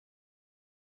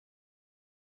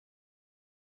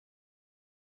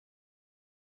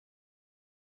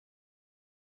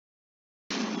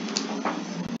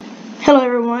Hello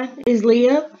everyone, it's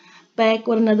Leah back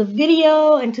with another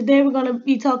video, and today we're going to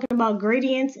be talking about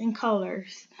gradients and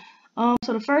colors.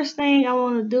 So the first thing I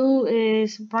want to do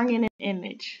is bring in an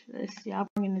image. Let's see, I'll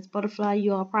bring in this butterfly.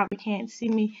 You all probably can't see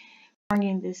me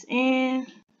bringing this in,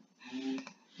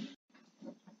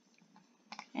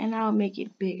 and I'll make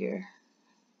it bigger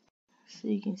so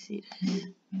you can see this.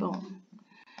 Boom.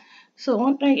 So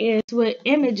one thing is, with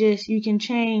images you can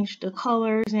change the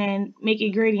colors and make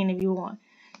it gradient if you want.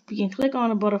 You can click on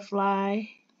the butterfly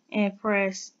and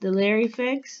press the layer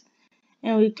effects,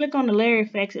 and when you click on the layer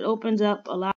effects it opens up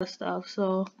a lot of stuff.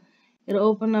 So it'll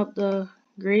open up the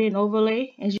gradient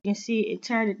overlay. As you can see, it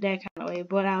turned it that kind of way,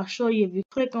 but I'll show you if you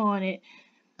click on it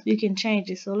you can change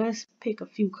it. So let's pick a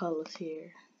few colors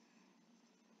here.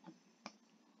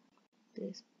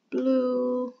 This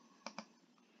blue,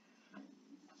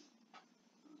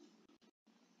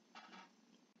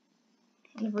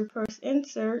 and if we press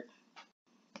insert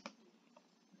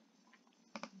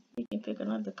you can pick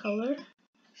another color.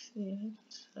 See,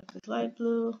 select this light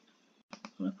blue.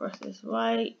 I'm gonna press this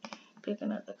white, pick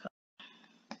another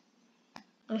color.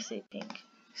 Let's say pink.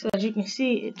 So as you can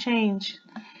see, it changed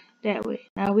that way.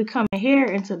 Now we come in here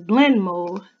into blend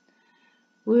mode.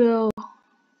 We'll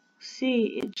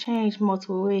see it change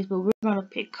multiple ways, but we're gonna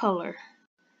pick color.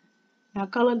 Now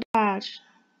color dodge,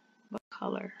 but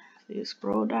color. So you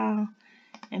scroll down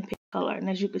and pick color, and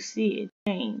as you can see, it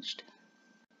changed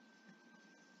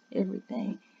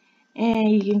everything.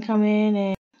 And you can come in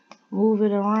and move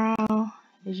it around.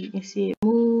 As you can see, it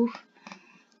move.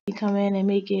 You come in and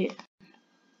make it,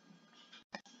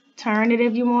 turn it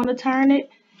if you want to turn it.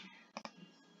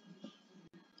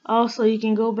 Also, you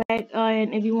can go back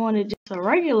and if you wanted just a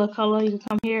regular color, you can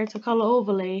come here to color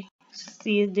overlay.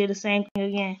 See, it did the same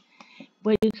thing again.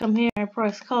 But you come here and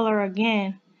press color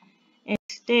again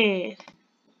instead,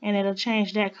 and it'll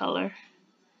change that color.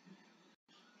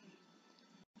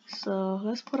 So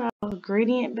let's put our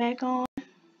gradient back on. I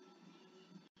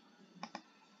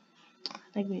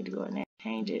think we need to go in there and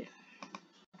change it.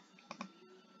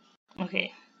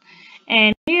 Okay.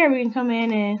 And here we can come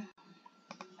in and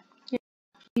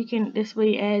you can, this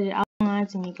way you add your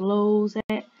outlines and your glows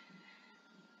at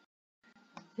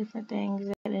different things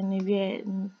at, and if you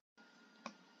add,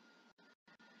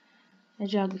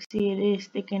 as y'all can see, it is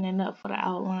thickening up for the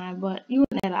outline, but you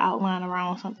wouldn't add an outline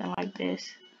around something like this.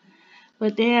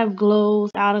 But they have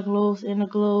glows, outer glows, inner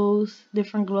glows,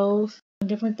 different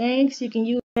things. You can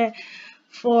use that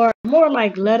for more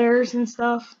like letters and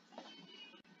stuff.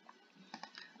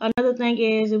 Another thing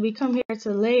is, if we come here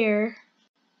to layer,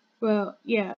 well,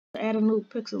 yeah, to add a new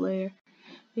pixel layer,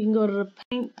 we can go to the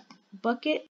paint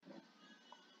bucket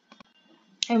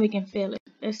and we can fill it.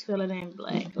 Let's fill it in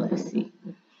black. Let's see.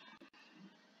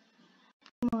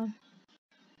 Come on.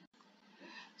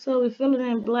 So we fill it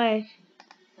in black.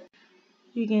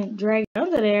 You can drag it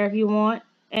under there if you want,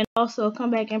 and also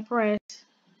come back and press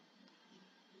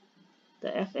the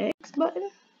FX button.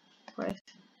 Press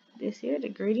this here, the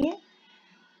gradient,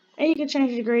 and you can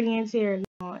change the gradients here if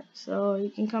you want. So you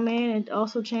can come in and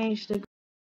also change the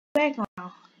background.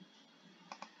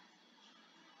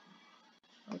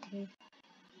 Okay.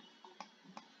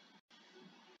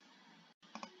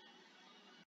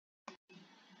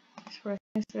 Let's press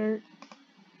insert.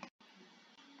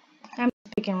 I'm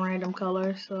picking random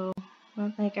colors, so I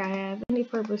don't think I have any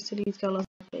purpose to these colors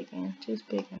I'm picking. Just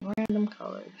picking random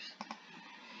colors.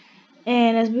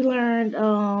 And as we learned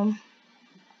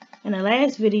in the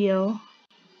last video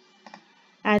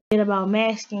I did about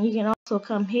masking, you can also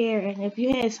come here, and if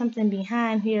you had something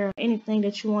behind here or anything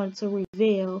that you wanted to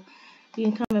reveal, you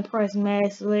can come and press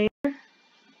mask layer.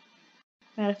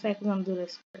 Matter of fact, we're going to do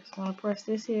this first. I'm going to press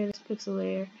this here, this pixel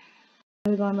layer.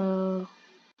 We're going to,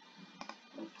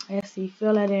 let's see,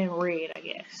 fill it in red, I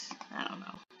guess. I don't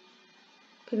know.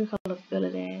 Pick a color, fill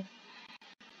it in.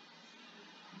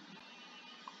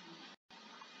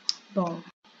 Boom.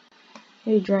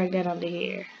 You drag that under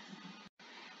here.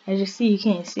 As you see, you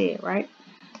can't see it, right?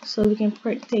 So we can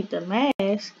take the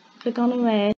mask, click on the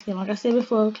mask, and like I said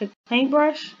before, click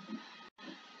paintbrush.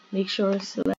 Make sure it's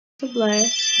selected to black.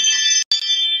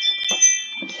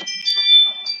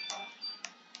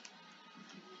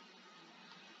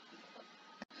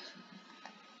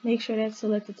 Make sure that's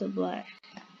selected to black.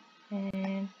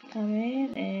 And come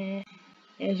in, and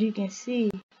as you can see,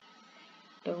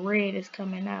 the red is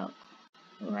coming out,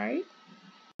 right?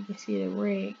 You can see the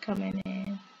red coming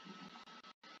in.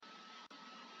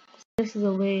 This is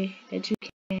a way that you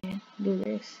can do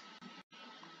this.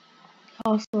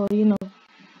 Also, you know,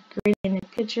 creating the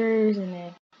pictures and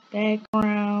the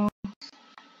background.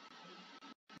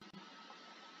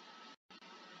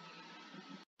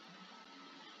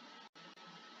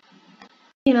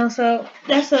 So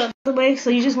that's the way. So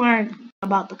you just learned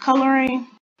about the coloring.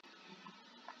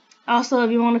 Also,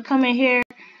 if you want to come in here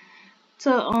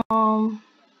to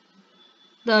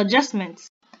the adjustments.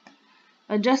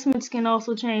 Adjustments can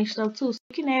also change stuff too. So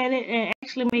you can add it and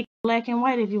actually make it black and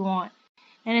white if you want.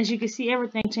 And as you can see,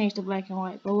 everything changed to black and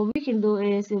white. But what we can do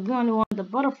is, if we only want the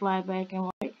butterfly black and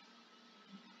white,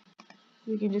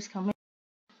 we can just come in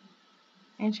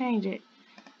and change it.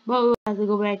 But we'll have to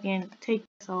go back and take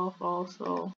this off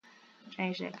also.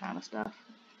 Change that kind of stuff.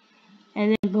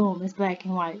 And then boom, it's black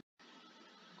and white.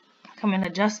 Come in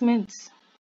adjustments.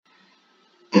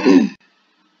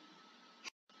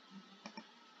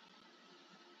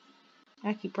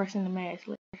 I keep pressing the mask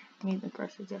later. Means to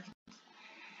press adjustments.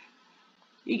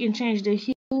 You can change the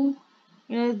hue.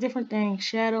 There's different things.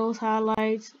 Shadows,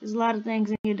 highlights. There's a lot of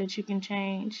things in here that you can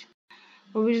change.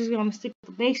 But we're just going to stick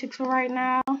with the basics for right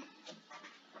now.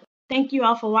 Thank you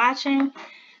all for watching.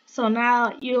 So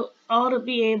now you ought to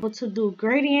be able to do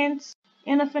gradients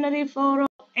in Affinity Photo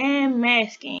and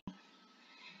masking.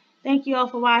 Thank you all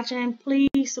for watching.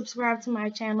 Please subscribe to my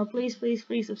channel. Please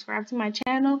subscribe to my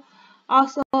channel.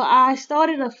 Also, I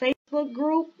started a Facebook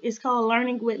group. It's called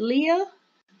Learning with Leah.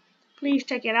 Please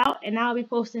check it out. And I'll be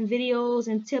posting videos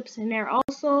and tips in there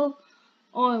also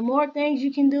on more things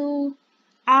you can do.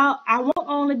 I won't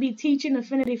only be teaching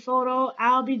Affinity Photo.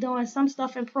 I'll be doing some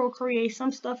stuff in Procreate,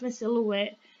 some stuff in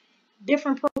Silhouette.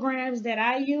 Different programs that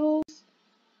I use.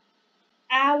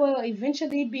 I will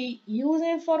eventually be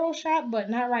using Photoshop, but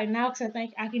not right now because I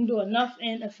think I can do enough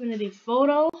in Affinity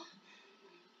Photo.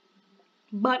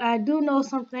 But I do know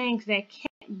some things that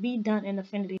can't be done in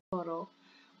Affinity Photo.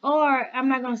 Or, I'm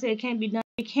not going to say it can't be done.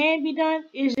 It can be done.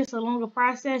 It's just a longer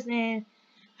process, and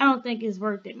I don't think it's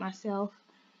worth it myself.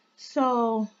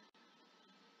 So,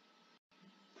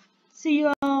 see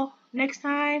you all next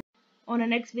time on the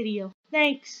next video.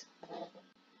 Thanks.